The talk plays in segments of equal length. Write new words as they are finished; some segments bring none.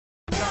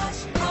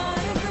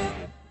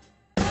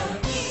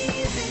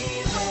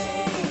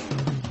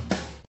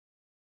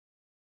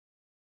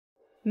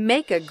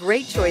Make a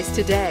great choice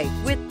today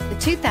with The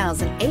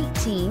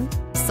 2018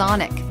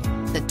 Sonic.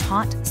 The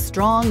taut,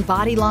 strong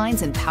body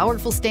lines and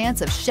powerful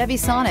stance of Chevy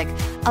Sonic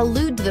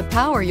allude to the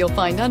power you'll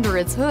find under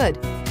its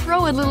hood.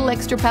 Throw a little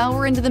extra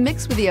power into the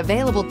mix with the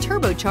available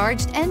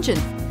turbocharged engine.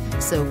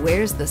 So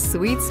where's the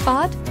sweet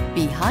spot?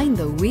 Behind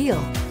the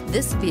wheel.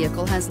 This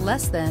vehicle has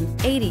less than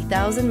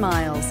 80,000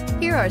 miles.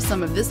 Here are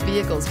some of this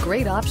vehicle's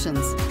great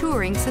options: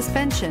 touring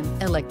suspension,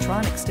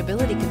 electronic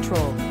stability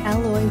control,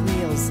 alloy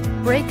wheels,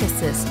 brake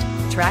assist,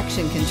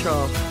 traction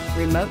control,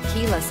 remote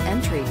keyless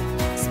entry,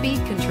 speed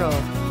control,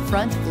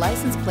 front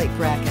license plate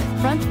bracket,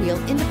 front wheel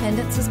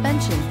independent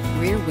suspension,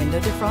 rear window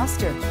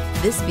defroster.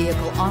 This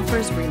vehicle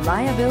offers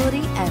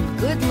reliability and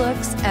good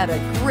looks at a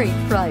great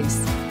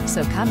price.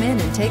 So come in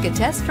and take a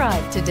test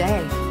drive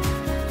today.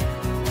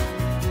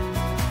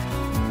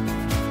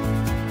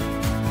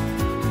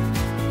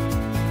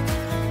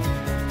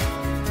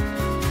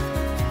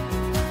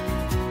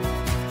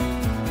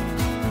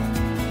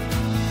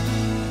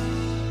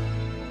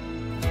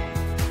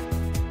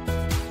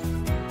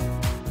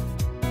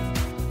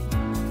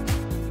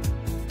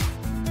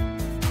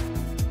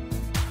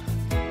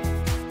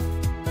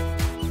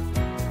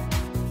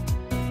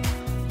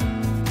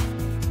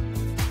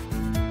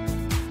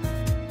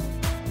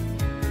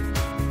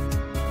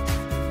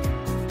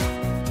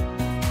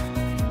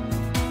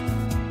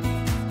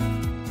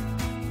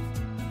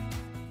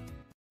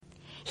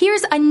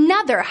 Here's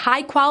another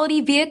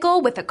high-quality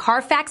vehicle with a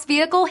Carfax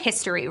Vehicle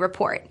History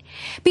Report.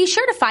 Be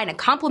sure to find a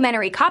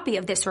complimentary copy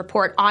of this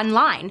report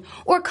online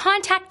or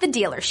contact the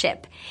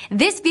dealership.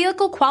 This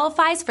vehicle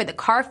qualifies for the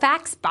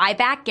Carfax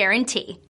Buyback Guarantee.